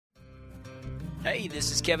Hey,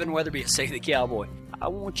 this is Kevin Weatherby of Say the Cowboy. I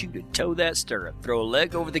want you to toe that stirrup, throw a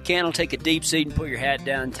leg over the cantle, take a deep seat, and put your hat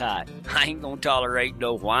down tight. I ain't gonna tolerate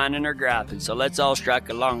no whining or griping, so let's all strike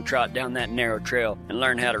a long trot down that narrow trail and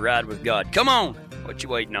learn how to ride with God. Come on! What you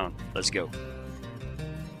waiting on? Let's go.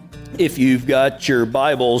 If you've got your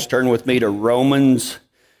Bibles, turn with me to Romans.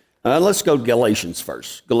 Let's go to Galatians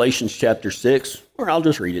first. Galatians chapter 6, or I'll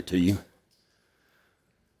just read it to you.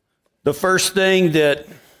 The first thing that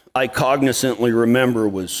I cognizantly remember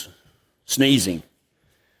was sneezing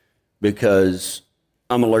because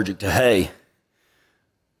I'm allergic to hay.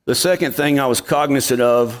 The second thing I was cognizant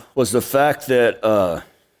of was the fact that I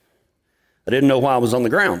didn't know why I was on the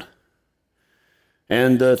ground.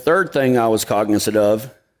 And the third thing I was cognizant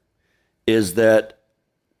of is that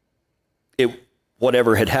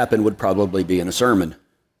whatever had happened would probably be in a sermon.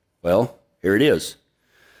 Well, here it is.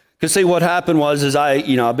 Because see, what happened was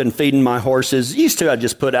I've been feeding my horses. Used to, I'd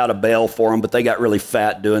just put out a bale for them, but they got really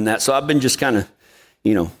fat doing that. So I've been just kind of,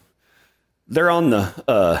 they're on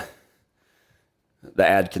the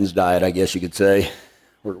Atkins diet, I guess you could say.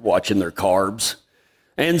 We're watching their carbs.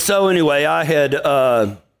 And so anyway,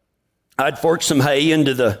 I'd forked some hay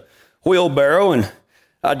into the wheelbarrow, and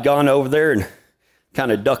I'd gone over there and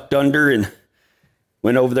kind of ducked under and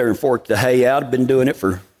went over there and forked the hay out. I've been doing it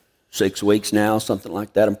for 6 weeks now, something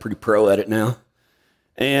like that. I'm pretty pro at it now.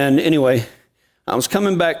 And anyway, I was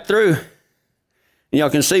coming back through, and y'all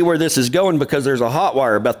can see where this is going because there's a hot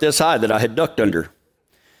wire about this high that I had ducked under.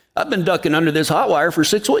 I've been ducking under this hot wire for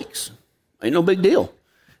 6 weeks. Ain't no big deal.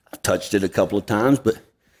 I've touched it a couple of times, but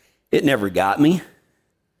it never got me.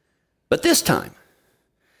 But this time,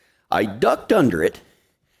 I ducked under it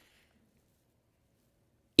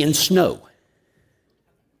in snow.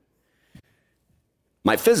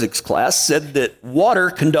 My physics class said that water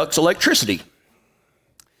conducts electricity.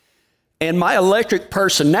 And my electric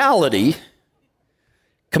personality,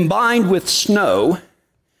 combined with snow,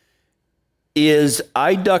 is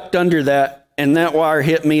I ducked under that, and that wire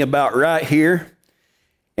hit me about right here.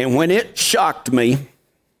 And when it shocked me,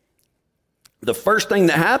 the first thing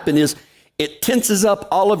that happened is it tenses up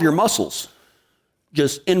all of your muscles,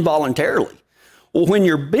 just involuntarily. Well, when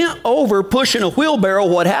you're bent over pushing a wheelbarrow,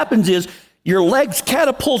 what happens is your legs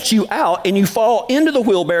catapult you out and you fall into the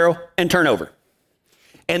wheelbarrow and turn over.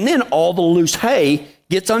 And then all the loose hay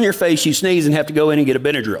gets on your face, you sneeze and have to go in and get a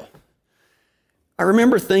Benadryl. I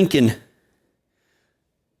remember thinking,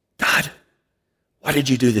 God, why did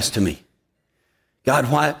you do this to me? God,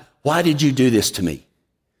 why did you do this to me?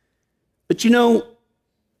 But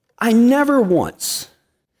I never once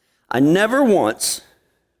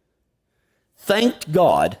thanked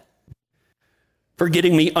God for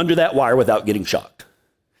getting me under that wire without getting shocked.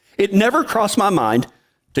 It never crossed my mind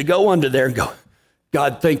to go under there and go,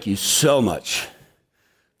 God, thank you so much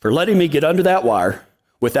for letting me get under that wire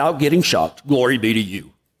without getting shocked. Glory be to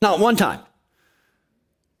you. Not one time.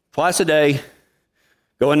 Twice a day,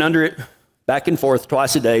 going under it, back and forth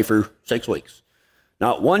twice a day for 6 weeks.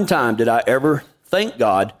 Not one time did I ever thank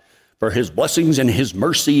God for his blessings and his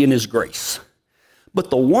mercy and his grace.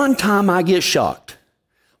 But the one time I get shocked,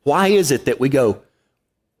 why is it that we go,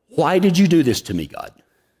 why did you do this to me, God?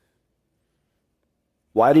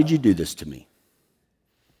 Why did you do this to me?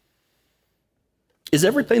 Is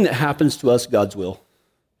everything that happens to us God's will?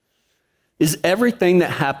 Is everything that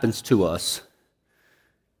happens to us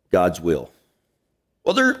God's will?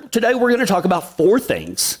 Well, today we're going to talk about four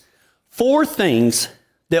things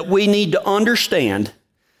that we need to understand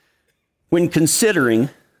when considering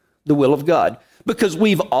the will of God. Because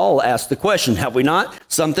we've all asked the question, have we not?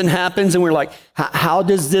 Something happens and we're like, how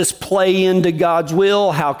does this play into God's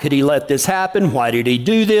will? How could he let this happen? Why did he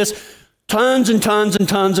do this? Tons and tons and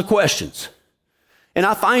tons of questions. And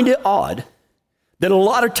I find it odd that a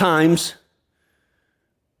lot of times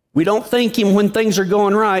we don't thank him when things are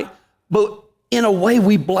going right, but in a way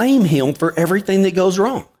we blame him for everything that goes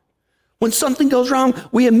wrong. When something goes wrong,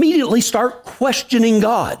 we immediately start questioning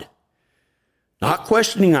God. Not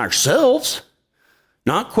questioning ourselves,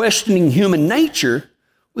 not questioning human nature,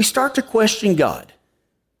 we start to question God.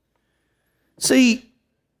 See,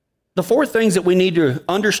 the four things that we need to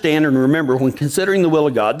understand and remember when considering the will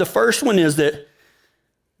of God, the first one is that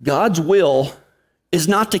God's will is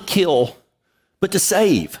not to kill, but to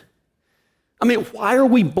save. I mean, why are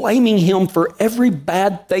we blaming him for every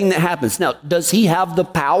bad thing that happens? Now, does he have the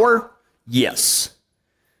power? Yes.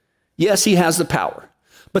 Yes, he has the power.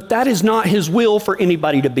 But that is not his will for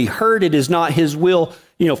anybody to be hurt. It is not his will,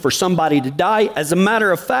 for somebody to die. As a matter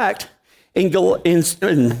of fact, let's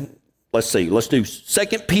do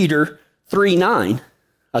 2 Peter 3:9.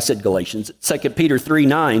 I said Galatians. 2 Peter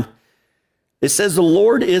 3:9. It says the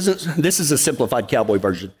Lord isn't, this is a simplified cowboy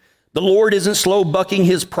version. The Lord isn't slow bucking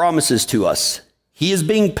his promises to us. He is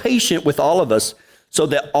being patient with all of us so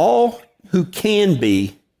that all who can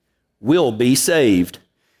be will be saved.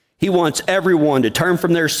 He wants everyone to turn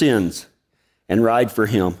from their sins and ride for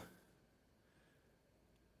him.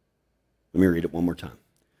 Let me read it one more time.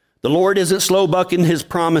 The Lord isn't slow bucking his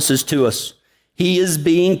promises to us. He is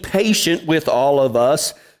being patient with all of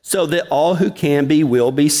us so that all who can be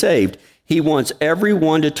will be saved. He wants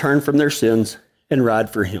everyone to turn from their sins and ride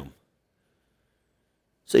for him.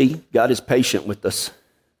 See, God is patient with us.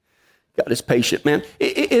 God is patient, man.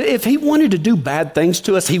 If he wanted to do bad things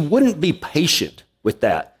to us, he wouldn't be patient with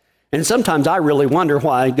that. And sometimes I really wonder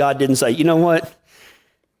why God didn't say, you know what?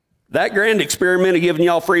 That grand experiment of giving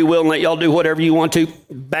y'all free will and let y'all do whatever you want to,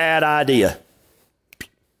 bad idea.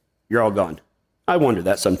 You're all gone. I wonder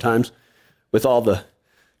that sometimes with all the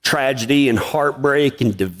tragedy and heartbreak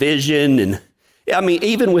and division. And I mean,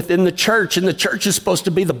 even within the church, and the church is supposed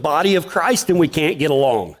to be the body of Christ, and we can't get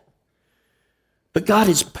along. But God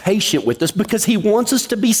is patient with us because he wants us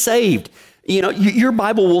to be saved. You know, your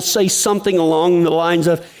Bible will say something along the lines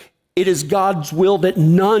of, it is God's will that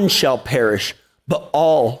none shall perish, but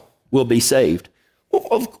all will be saved.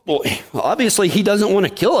 Well, obviously, he doesn't want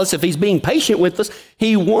to kill us if he's being patient with us.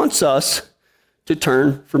 He wants us to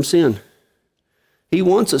turn from sin. He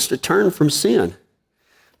wants us to turn from sin.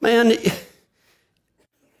 Man,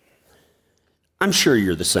 I'm sure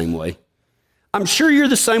you're the same way. I'm sure you're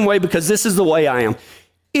the same way because this is the way I am.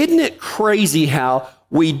 Isn't it crazy how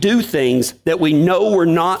we do things that we know we're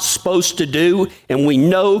not supposed to do, and we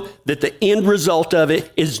know that the end result of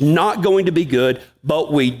it is not going to be good,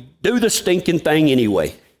 but we do the stinking thing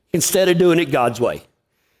anyway, instead of doing it God's way?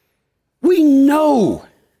 We know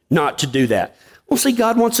not to do that. Well, see,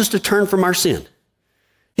 God wants us to turn from our sin.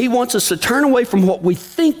 He wants us to turn away from what we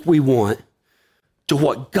think we want to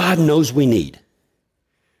what God knows we need.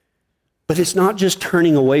 But it's not just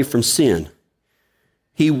turning away from sin.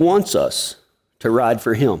 He wants us to ride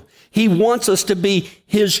for him. He wants us to be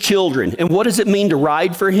his children. And what does it mean to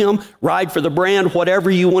ride for him? Ride for the brand, whatever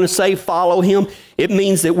you want to say, follow him. It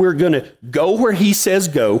means that we're going to go where he says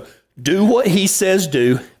go, do what he says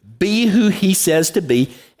do, be who he says to be,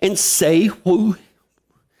 and say what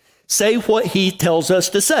he tells us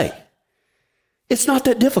to say. It's not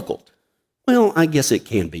that difficult. Well, I guess it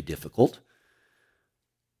can be difficult.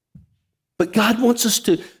 But God wants us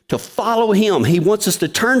to follow him. He wants us to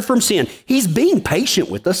turn from sin. He's being patient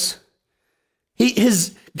with us.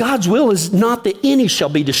 God's will is not that any shall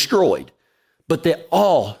be destroyed, but that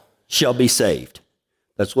all shall be saved.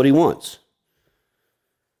 That's what he wants.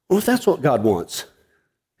 Well, if that's what God wants,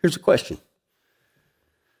 here's a question.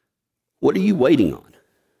 What are you waiting on?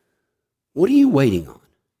 What are you waiting on?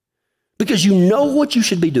 Because you know what you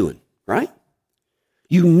should be doing, right?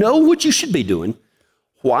 You know what you should be doing.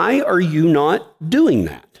 Why are you not doing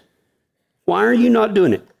that? Why are you not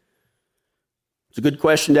doing it? It's a good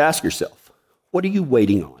question to ask yourself. What are you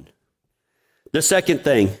waiting on? The second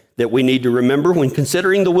thing that we need to remember when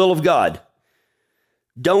considering the will of God,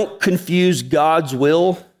 don't confuse God's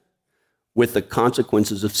will with the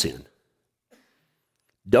consequences of sin.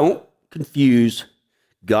 Don't confuse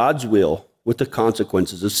God's will with the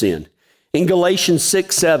consequences of sin. In Galatians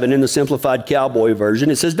 6:7, in the Simplified Cowboy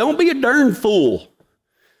version, it says, don't be a darn fool.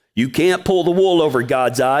 You can't pull the wool over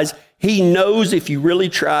God's eyes. He knows if you really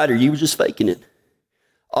tried or you were just faking it.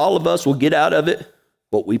 All of us will get out of it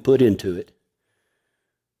what we put into it.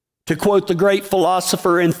 To quote the great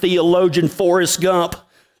philosopher and theologian Forrest Gump,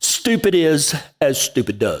 stupid is as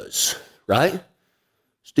stupid does, right?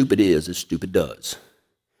 Stupid is as stupid does.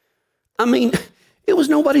 I mean, it was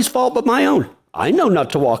nobody's fault but my own. I know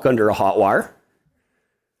not to walk under a hot wire.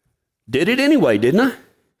 Did it anyway, didn't I?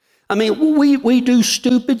 I mean, we do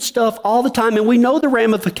stupid stuff all the time, and we know the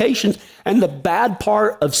ramifications. And the bad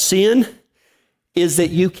part of sin is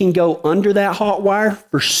that you can go under that hot wire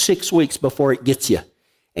for 6 weeks before it gets you,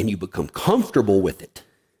 and you become comfortable with it.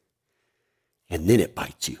 And then it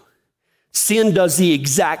bites you. Sin does the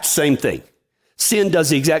exact same thing. Sin does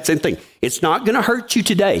the exact same thing. It's not going to hurt you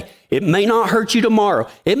today. It may not hurt you tomorrow.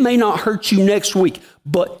 It may not hurt you next week,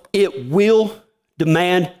 but it will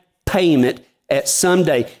demand payment at some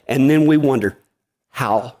day. And then we wonder,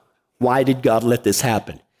 why did God let this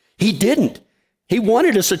happen? He didn't. He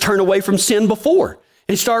wanted us to turn away from sin before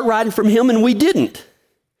and start riding from him, and we didn't.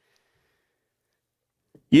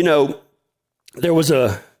 You know, there was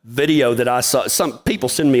a video that I saw. Some people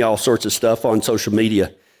send me all sorts of stuff on social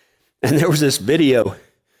media. And there was this video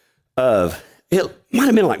of, it might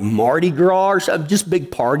have been like Mardi Gras or something, just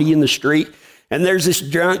big party in the street. And there's this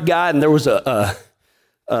drunk guy, and there was a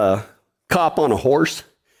cop on a horse,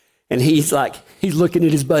 and he's looking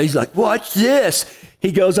at his buddy. He's like, watch this.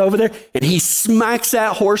 He goes over there, and he smacks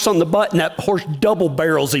that horse on the butt, and that horse double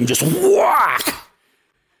barrels him, just whack.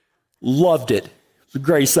 Loved it. It's the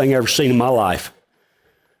greatest thing I've ever seen in my life.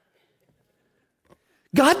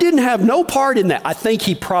 God didn't have no part in that. I think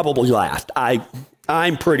he probably laughed.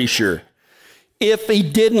 I'm pretty sure. If he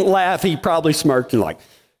didn't laugh, he probably smirked and like,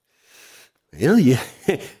 well, you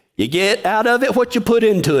get out of it what you put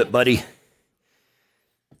into it, buddy.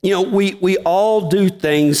 You know, we all do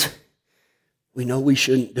things we know we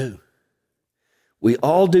shouldn't do. We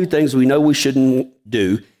all do things we know we shouldn't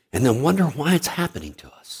do and then wonder why it's happening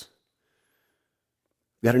to us.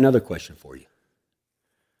 Got another question for you.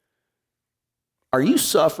 Are you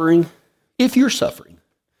suffering? If you're suffering,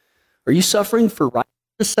 are you suffering for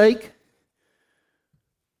righteousness' sake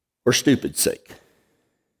or stupid sake?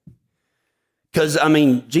 Because,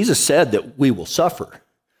 Jesus said that we will suffer.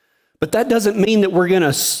 But that doesn't mean that we're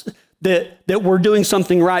that we're doing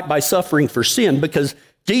something right by suffering for sin, because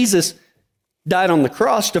Jesus died on the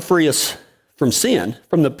cross to free us from sin,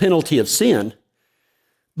 from the penalty of sin.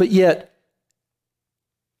 But yet,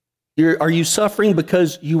 are you suffering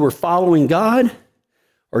because you were following God,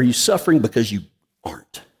 or are you suffering because you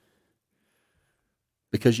aren't?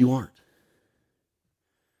 Because you aren't.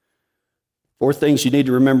 4 things you need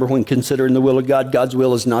to remember when considering the will of God. God's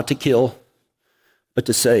will is not to kill, but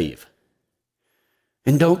to save.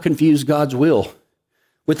 And don't confuse God's will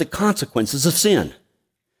with the consequences of sin.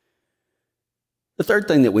 The 3rd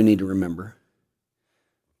thing that we need to remember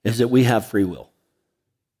is that we have free will.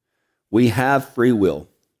 We have free will.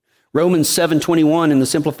 Romans 7:21 in the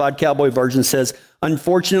Simplified Cowboy version says,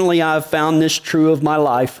 unfortunately, I have found this true of my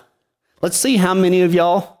life. Let's see how many of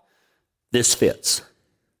y'all this fits.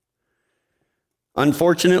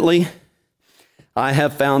 Unfortunately, I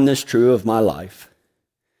have found this true of my life.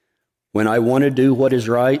 When I want to do what is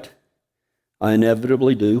right, I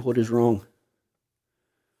inevitably do what is wrong.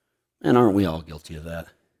 And aren't we all guilty of that?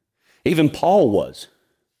 Even Paul was.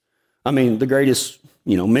 The greatest,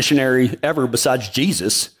 missionary ever besides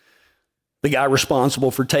Jesus. The guy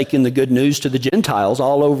responsible for taking the good news to the Gentiles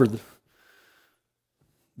all over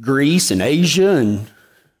Greece and Asia and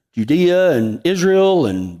Judea and Israel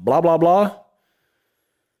and blah, blah, blah.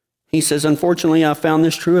 He says, unfortunately, I found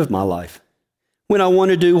this true of my life. When I want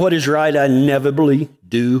to do what is right, I inevitably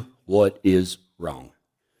do what is wrong.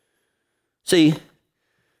 See,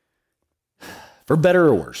 for better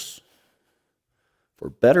or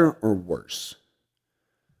worse,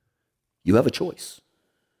 you have a choice.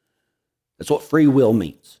 That's what free will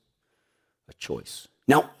means, a choice.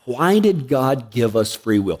 Now, why did God give us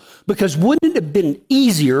free will? Because wouldn't it have been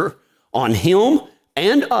easier on him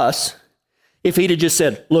and us if he'd have just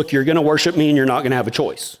said, look, you're going to worship me and you're not going to have a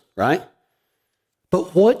choice, right?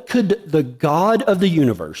 But what could the God of the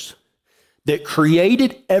universe that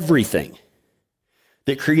created everything,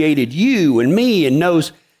 that created you and me and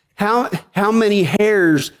knows how many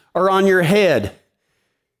hairs are on your head?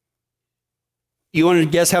 You want to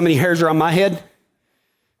guess how many hairs are on my head?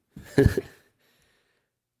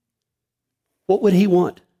 What would he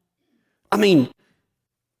want? What's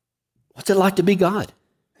it like to be God?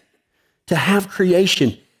 To have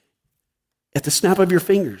creation at the snap of your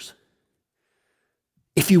fingers.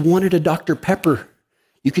 If you wanted a Dr. Pepper,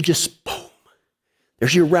 you could just, boom.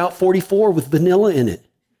 There's your Route 44 with vanilla in it.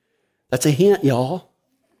 That's a hint, y'all.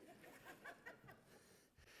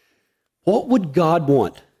 What would God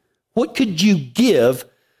want? What could you give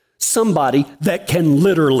somebody that can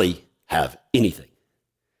literally have anything?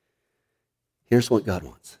 Here's what God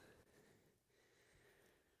wants.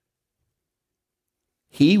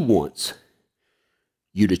 He wants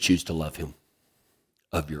you to choose to love him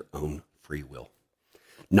of your own free will.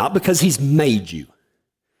 Not because he's made you,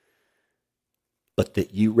 but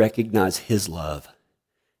that you recognize his love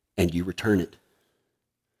and you return it.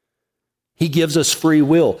 He gives us free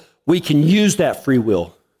will. We can use that free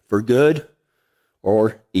will for good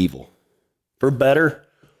or evil, for better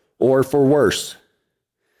or for worse.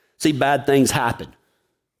 See, bad things happen.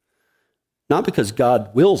 Not because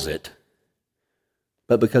God wills it,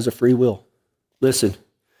 but because of free will. Listen,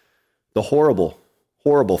 the horrible,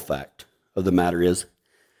 horrible fact of the matter is,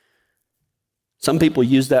 some people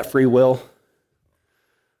use that free will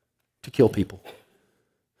to kill people,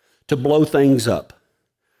 to blow things up,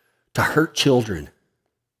 to hurt children.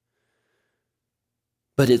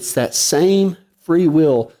 But it's that same free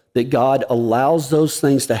will that God allows those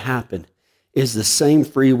things to happen is the same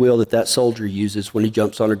free will that that soldier uses when he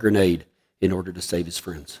jumps on a grenade in order to save his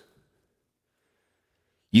friends.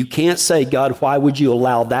 You can't say, God, why would you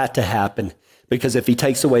allow that to happen? Because if he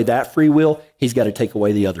takes away that free will, he's got to take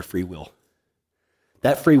away the other free will.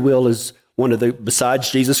 That free will is besides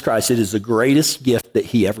Jesus Christ, it is the greatest gift that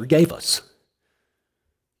he ever gave us,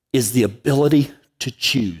 is the ability to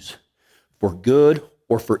choose for good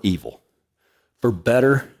or for evil, for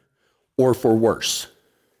better or for worse.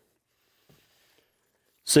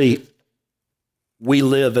 See, we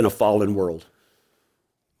live in a fallen world.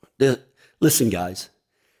 Listen, guys,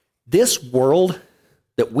 this world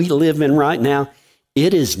that we live in right now,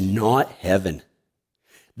 it is not heaven.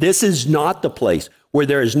 This is not the place where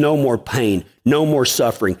there is no more pain, no more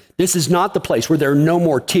suffering. This is not the place where there are no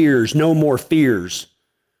more tears, no more fears.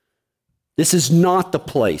 This is not the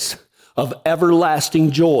place of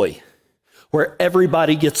everlasting joy, where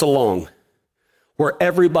everybody gets along, where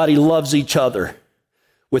everybody loves each other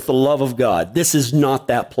with the love of God. This is not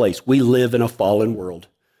that place. We live in a fallen world.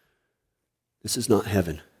 This is not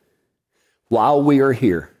heaven. While we are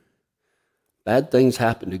here, bad things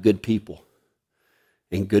happen to good people,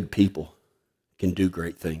 and good people can do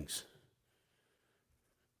great things.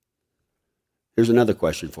 Here's another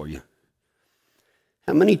question for you.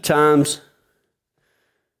 How many times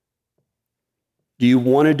do you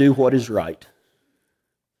want to do what is right,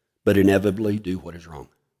 but inevitably do what is wrong?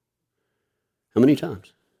 How many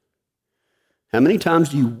times? How many times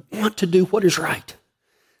do you want to do what is right,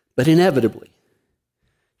 but inevitably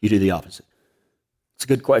you do the opposite? It's a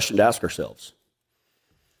good question to ask ourselves.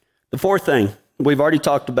 The fourth thing, we've already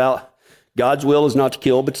talked about, God's will is not to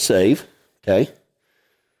kill, but to save. Okay?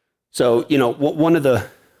 So, one of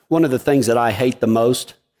the things that I hate the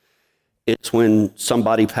most is when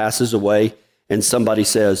somebody passes away and somebody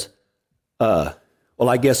says, well,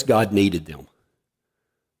 I guess God needed them.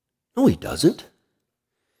 No, he doesn't.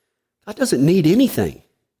 God doesn't need anything.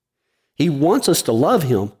 He wants us to love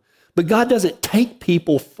him, but God doesn't take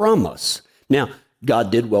people from us. Now, God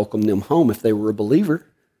did welcome them home if they were a believer.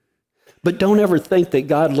 But don't ever think that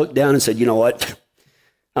God looked down and said, you know what,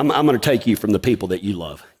 I'm going to take you from the people that you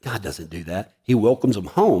love. God doesn't do that. He welcomes them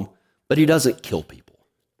home, but he doesn't kill people.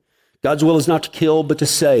 God's will is not to kill, but to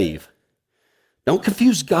save. Don't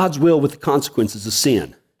confuse God's will with the consequences of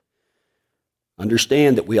sin.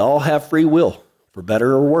 Understand that we all have free will, for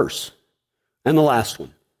better or worse. And the last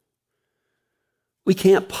one, we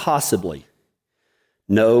can't possibly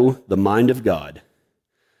know the mind of God,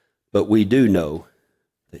 but we do know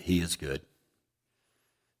that he is good.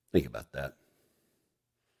 Think about that.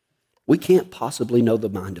 We can't possibly know the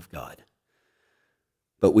mind of God,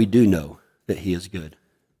 but we do know that he is good.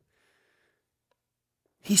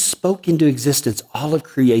 He spoke into existence all of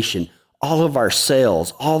creation, all of our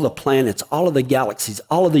cells, all the planets, all of the galaxies,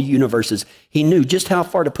 all of the universes. He knew just how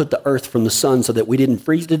far to put the earth from the sun so that we didn't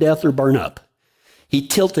freeze to death or burn up. He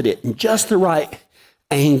tilted it in just the right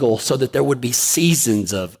angle so that there would be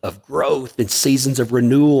seasons of growth and seasons of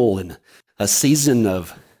renewal and a season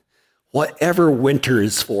of whatever winter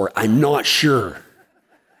is for. I'm not sure,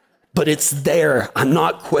 but it's there. I'm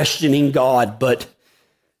not questioning God, but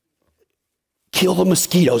kill the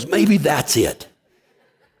mosquitoes. Maybe that's it.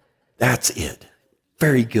 That's it.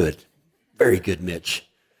 Very good. Very good, Mitch.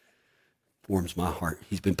 Warms my heart.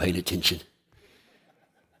 He's been paying attention.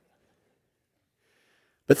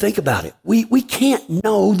 But think about it. We can't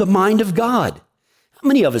know the mind of God. How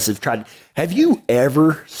many of us have tried? Have you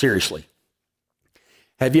ever, seriously,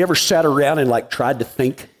 have you ever sat around and tried to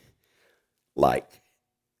think why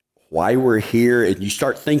we're here, and you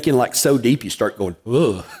start thinking so deep, you start going,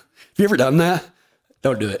 ugh. Have you ever done that?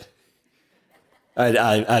 Don't do it. I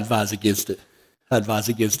advise against it. I advise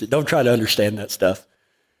against it. Don't try to understand that stuff.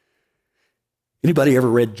 Anybody ever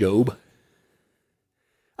read Job?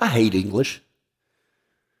 I hate English.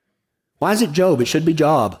 Why is it Job? It should be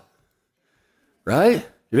Job. Right?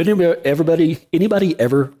 Anybody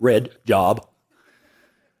ever read Job?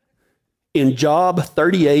 In Job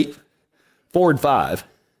 38, 4 and 5,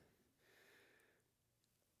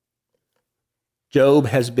 Job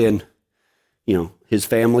has been, his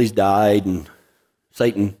family's died and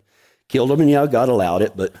Satan killed him, and God allowed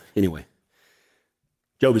it, but anyway,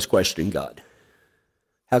 Job is questioning God.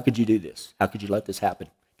 How could you do this? How could you let this happen?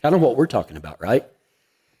 Kind of what we're talking about, right?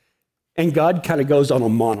 And God kind of goes on a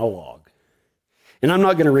monologue. And I'm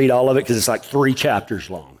not going to read all of it because it's 3 chapters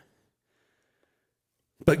long.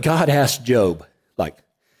 But God asked Job,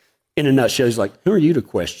 in a nutshell, he's like, who are you to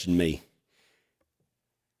question me?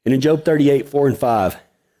 And in Job 38, 4 and 5,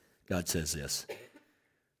 God says this,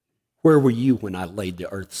 where were you when I laid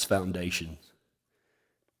the earth's foundations?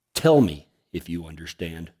 Tell me if you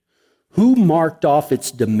understand. Who marked off its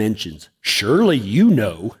dimensions? Surely you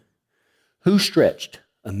know. Who stretched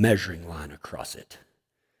a measuring line across it?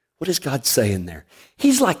 What is God saying there?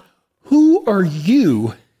 He's like, who are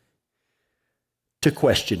you to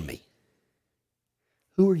question me?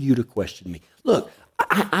 Who are you to question me? Look,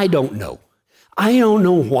 I don't know. I don't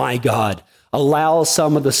know why God allows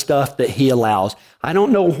some of the stuff that he allows. I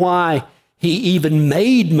don't know why he even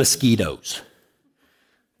made mosquitoes.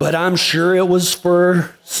 But I'm sure it was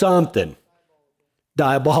for something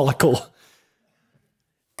diabolical.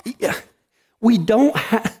 Yeah. We don't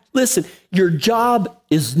have, listen, your job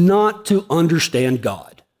is not to understand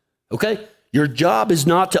God, okay? Your job is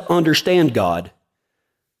not to understand God,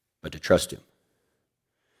 but to trust him.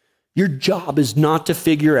 Your job is not to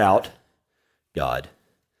figure out God,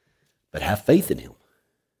 but have faith in him.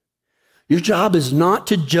 Your job is not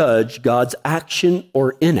to judge God's action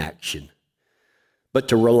or inaction, but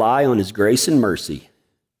to rely on his grace and mercy,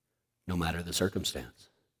 no matter the circumstance.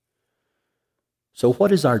 So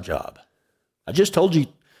what is our job? I just told you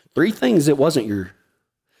three things that wasn't your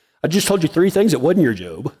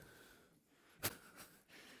Job.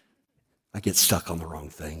 I get stuck on the wrong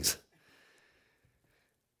things.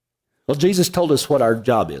 Well, Jesus told us what our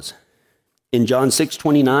job is. In John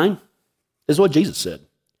 6:29, is what Jesus said.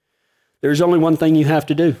 There's only one thing you have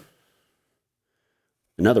to do.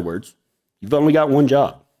 In other words, you've only got one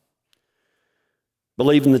job.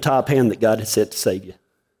 Believe in the top hand that God has set to save you.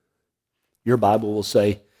 Your Bible will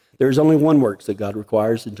say, there's only one work that God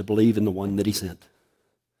requires, and to believe in the one that he sent.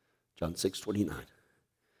 John 6:29.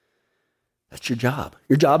 That's your job.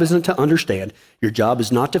 Your job isn't to understand. Your job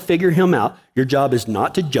is not to figure him out. Your job is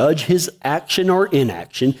not to judge his action or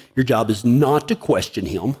inaction. Your job is not to question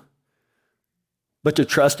him, but to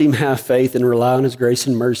trust him, have faith, and rely on his grace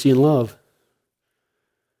and mercy and love.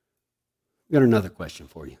 I've got another question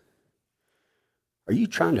for you. Are you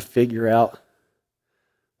trying to figure out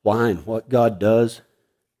why and what God does,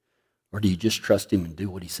 or do you just trust him and do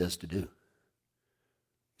what he says to do?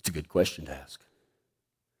 It's a good question to ask.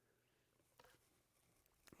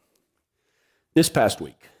 This past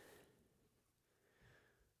week,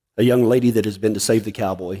 a young lady that has been to Save the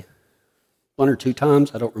Cowboy one or two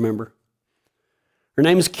times, I don't remember. Her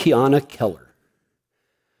name is Kiana Keller.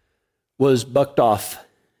 Was bucked off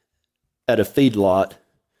at a feedlot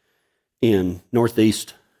in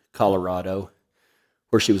northeast Colorado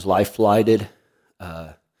where she was life flighted,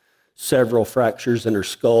 several fractures in her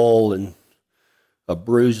skull and a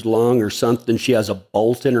bruised lung or something. She has a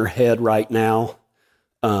bolt in her head right now.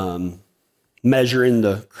 Measuring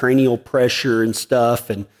the cranial pressure and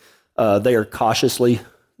stuff, and they are cautiously,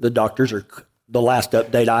 the last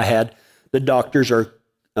update I had, the doctors are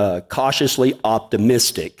cautiously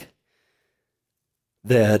optimistic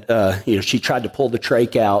that, she tried to pull the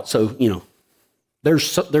trach out, so,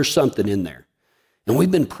 there's something in there. And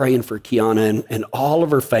we've been praying for Kiana and all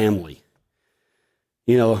of her family.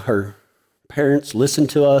 Her parents listen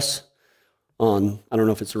to us on, I don't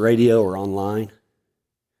know if it's radio or online.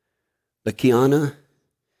 But Kiana,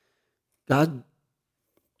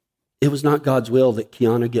 it was not God's will that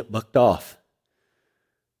Kiana get bucked off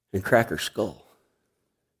and crack her skull.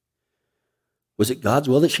 Was it God's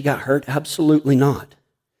will that she got hurt? Absolutely not.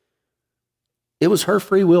 It was her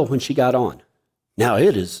free will when she got on. Now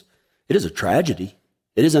it is a tragedy.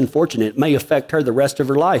 It is unfortunate. It may affect her the rest of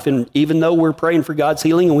her life. And even though we're praying for God's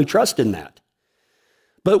healing and we trust in that.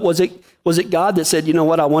 But was it God that said, you know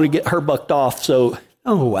what, I want to get her bucked off, so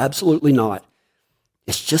no, absolutely not.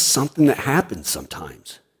 It's just something that happens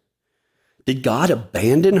sometimes. Did God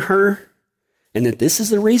abandon her and that this is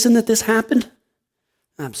the reason that this happened?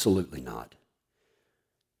 Absolutely not.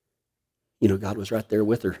 God was right there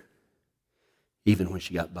with her, even when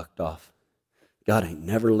she got bucked off. God ain't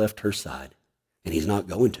never left her side, and he's not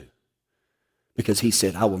going to, because he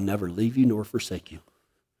said, I will never leave you nor forsake you.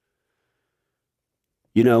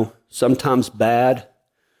 Sometimes bad,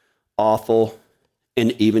 awful,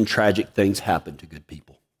 and even tragic things happen to good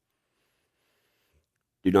people.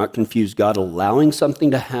 Do not confuse God allowing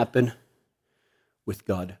something to happen with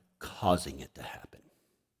God causing it to happen.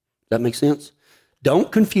 Does that make sense?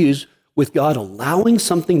 Don't confuse with God allowing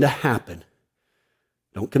something to happen.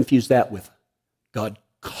 Don't confuse that with God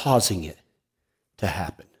causing it to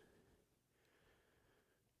happen.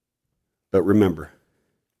 But remember,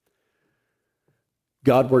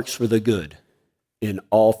 God works for the good in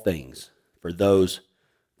all things for those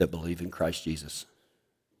that believe in Christ Jesus.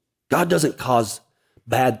 God doesn't cause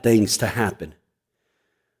bad things to happen,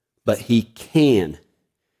 but he can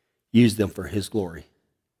use them for his glory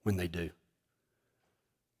when they do.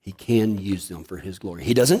 He can use them for his glory.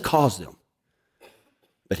 He doesn't cause them,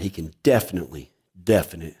 but he can definitely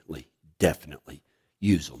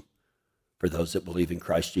use them for those that believe in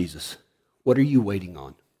Christ Jesus. What are you waiting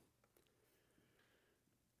on?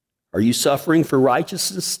 Are you suffering for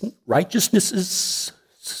righteousness,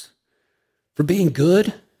 for being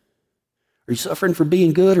good? Are you suffering for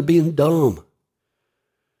being good or being dumb?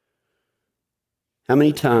 How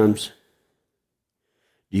many times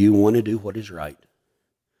do you want to do what is right,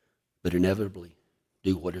 but inevitably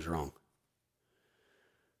do what is wrong?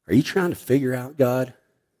 Are you trying to figure out God,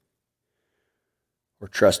 or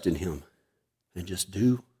trust in him and just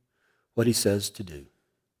do what he says to do?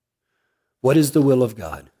 What is the will of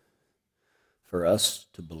God? For us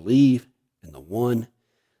to believe in the one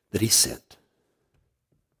that he sent.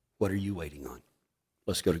 What are you waiting on?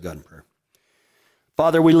 Let's go to God in prayer.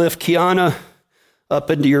 Father, we lift Kiana up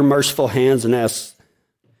into your merciful hands and ask,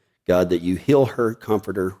 God, that you heal her,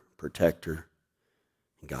 comfort her, protect her,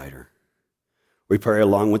 and guide her. We pray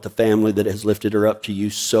along with the family that has lifted her up to you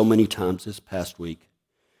so many times this past week,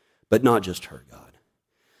 but not just her, God.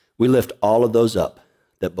 We lift all of those up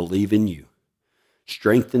that believe in you.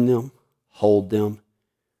 Strengthen them, hold them,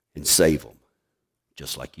 and save them,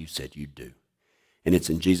 just like you said you'd do. And it's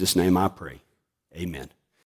in Jesus' name I pray. Amen.